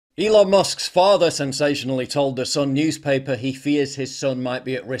Elon Musk's father sensationally told the Sun newspaper he fears his son might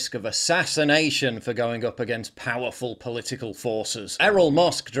be at risk of assassination for going up against powerful political forces. Errol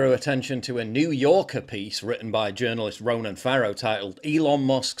Musk drew attention to a New Yorker piece written by journalist Ronan Farrow titled Elon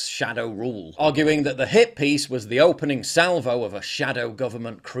Musk's Shadow Rule, arguing that the hit piece was the opening salvo of a shadow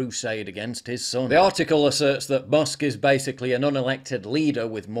government crusade against his son. The article asserts that Musk is basically an unelected leader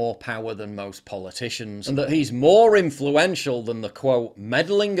with more power than most politicians, and that he's more influential than the, quote,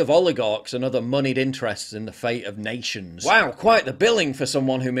 meddling of oligarchs and other moneyed interests in the fate of nations. Wow, quite the billing for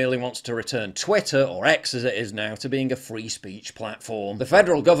someone who merely wants to return Twitter, or X as it is now, to being a free speech platform. The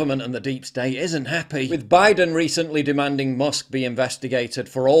federal government and the deep state isn't happy, with Biden recently demanding Musk be investigated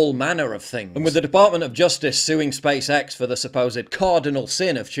for all manner of things, and with the Department of Justice suing SpaceX for the supposed cardinal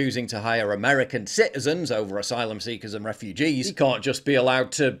sin of choosing to hire American citizens over asylum seekers and refugees. He can't just be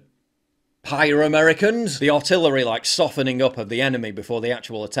allowed to hire Americans. The artillery like softening up of the enemy before the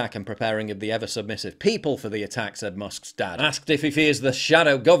actual attack and preparing of the ever-submissive people for the attack, said Musk's dad. Asked if he fears the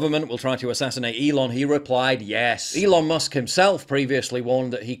shadow government will try to assassinate Elon, he replied yes. Elon Musk himself previously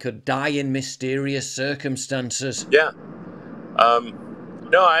warned that he could die in mysterious circumstances. Yeah.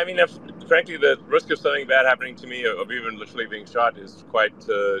 No, I mean, frankly, the risk of something bad happening to me, of even literally being shot, is quite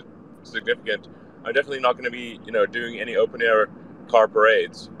significant. I'm definitely not going to be, doing any open-air car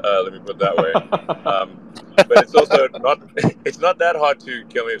parades, let me put it that way. But it's also it's not that hard to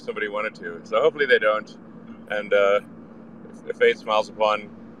kill me if somebody wanted to. So hopefully they don't. And if fate smiles upon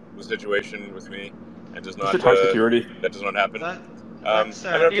the situation with me and does not, that does not happen. I'm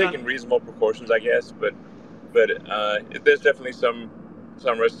taking reasonable precautions, I guess, but there's definitely some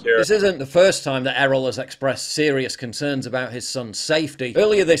risk here. This isn't the first time that Errol has expressed serious concerns about his son's safety.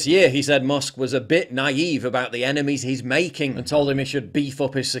 Earlier this year, he said Musk was a bit naive about the enemies he's making and told him he should beef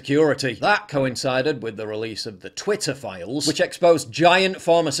up his security. That coincided with the release of the Twitter files, which exposed giant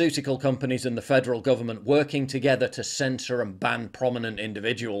pharmaceutical companies and the federal government working together to censor and ban prominent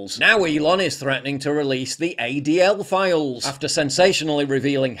individuals. Now Elon is threatening to release the ADL files, after sensationally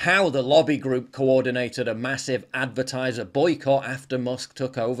revealing how the lobby group coordinated a massive advertiser boycott after Musk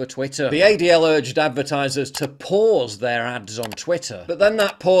took over Twitter. The ADL urged advertisers to pause their ads on Twitter, but then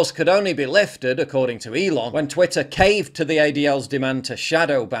that pause could only be lifted, according to Elon, when Twitter caved to the ADL's demand to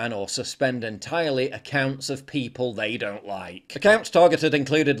shadow ban or suspend entirely accounts of people they don't like. Accounts targeted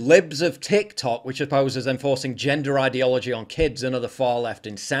included libs of TikTok, which opposes enforcing gender ideology on kids and other far-left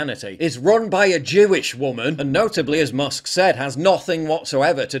insanity, is run by a Jewish woman, and notably, as Musk said, has nothing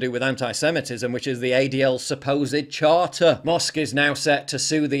whatsoever to do with anti-Semitism, which is the ADL's supposed charter. Musk is now set to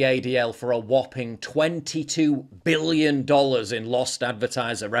sue the ADL for a whopping $22 billion in lost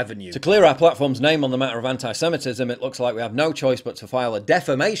advertiser revenue. To clear our platform's name on the matter of anti-Semitism, it looks like we have no choice but to file a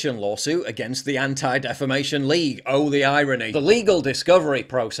defamation lawsuit against the Anti-Defamation League. Oh, the irony. The legal discovery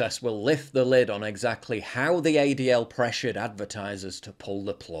process will lift the lid on exactly how the ADL pressured advertisers to pull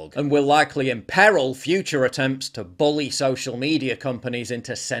the plug, and will likely imperil future attempts to bully social media companies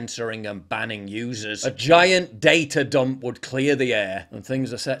into censoring and banning users. A giant data dump would clear the air, and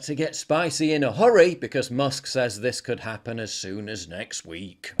things are set to get spicy in a hurry because Musk says this could happen as soon as next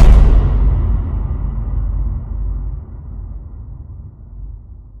week.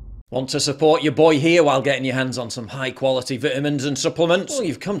 Want to support your boy here while getting your hands on some high quality vitamins and supplements? Well,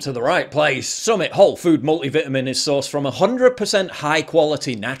 you've come to the right place. Summit Whole Food Multivitamin is sourced from 100% high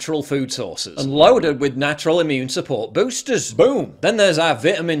quality natural food sources and loaded with natural immune support boosters. Boom! Then there's our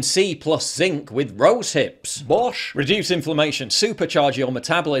vitamin C plus zinc with rose hips. Bosh! Reduce inflammation, supercharge your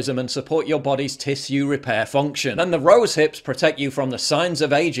metabolism and support your body's tissue repair function. Then the rose hips protect you from the signs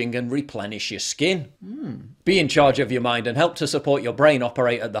of aging and replenish your skin. Be in charge of your mind and help to support your brain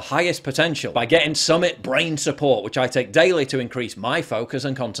operate at the highest potential by getting Summit Brain Support, which I take daily to increase my focus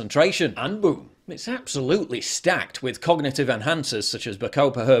and concentration. And boom, it's absolutely stacked with cognitive enhancers such as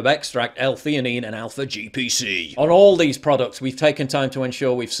Bacopa herb extract, L-theanine and alpha-GPC. On all these products, we've taken time to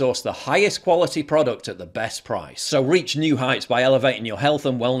ensure we've sourced the highest quality product at the best price. So reach new heights by elevating your health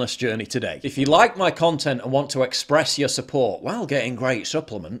and wellness journey today. If you like my content and want to express your support while getting great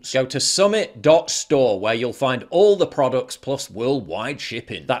supplements, go to summit.store where you'll find all the products plus worldwide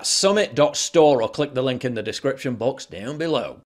shipping. That's summit.store or click the link in the description box down below.